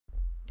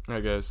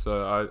Okay,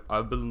 so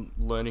I've been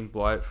learning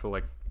blight for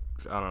like,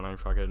 I don't know,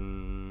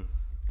 fucking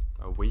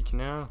a week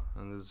now,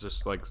 and there's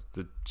just like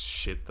the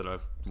shit that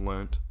I've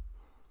learnt.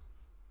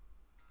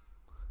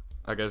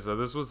 Okay, so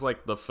this was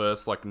like the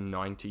first like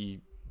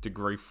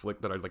 90-degree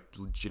flick that I like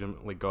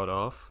legitimately got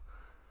off,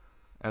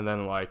 and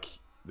then like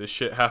this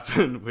shit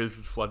happened with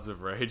floods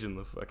of rage and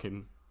the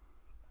fucking.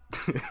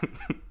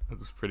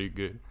 That's pretty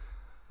good.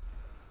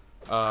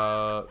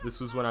 This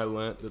was when I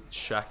learnt that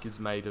Shaq is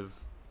made of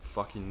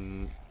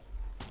fucking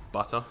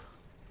butter.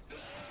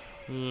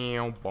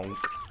 Bonk.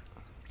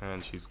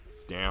 And she's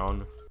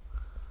down.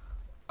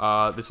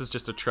 This is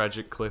just a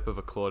tragic clip of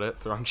a Claudette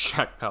throwing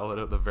Shaq pallet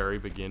at the very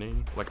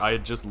beginning. Like, I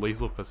had just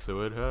lethal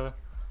pursued her.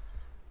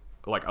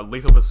 Like, a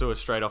lethal pursuer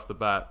straight off the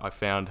bat. I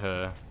found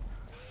her.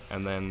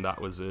 And then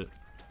that was it.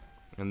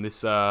 And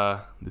this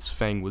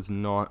Fang was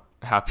not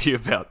happy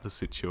about the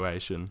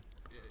situation.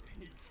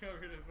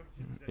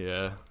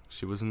 Yeah,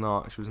 she was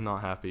not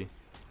happy.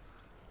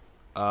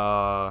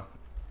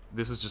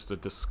 This is just a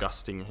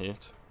disgusting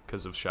hit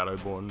because of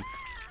Shadowborn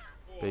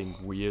being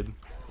weird.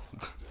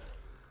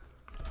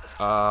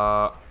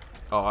 Oh,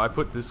 I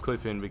put this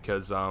clip in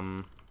because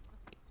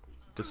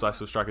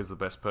Decisive Strike is the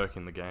best perk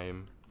in the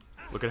game.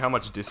 Look at how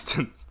much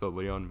distance the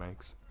Leon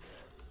makes.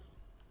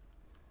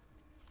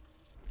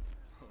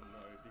 Oh no,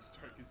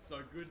 D-Strike is so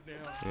good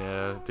now.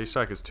 Yeah,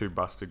 D-Strike is too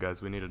busted,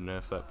 guys. We need to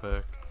nerf that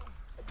perk.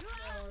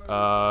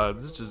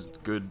 This is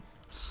just good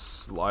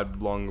slide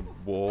along the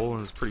wall,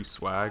 and it's pretty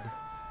swag.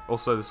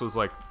 Also, this was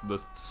like the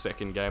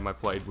second game I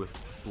played with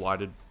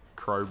Blighted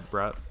Crow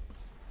Brat.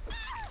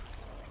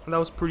 And that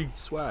was pretty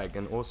swag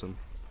and awesome.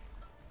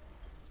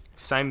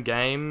 Same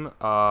game,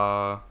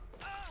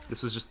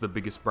 this is just the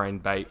biggest brain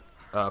bait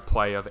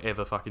play I've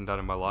ever fucking done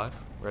in my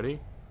life. Ready?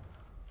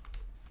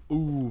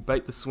 Ooh,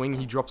 bait the swing,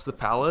 he drops the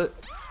pallet,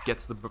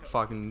 gets the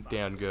fucking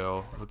down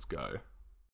girl. Let's go.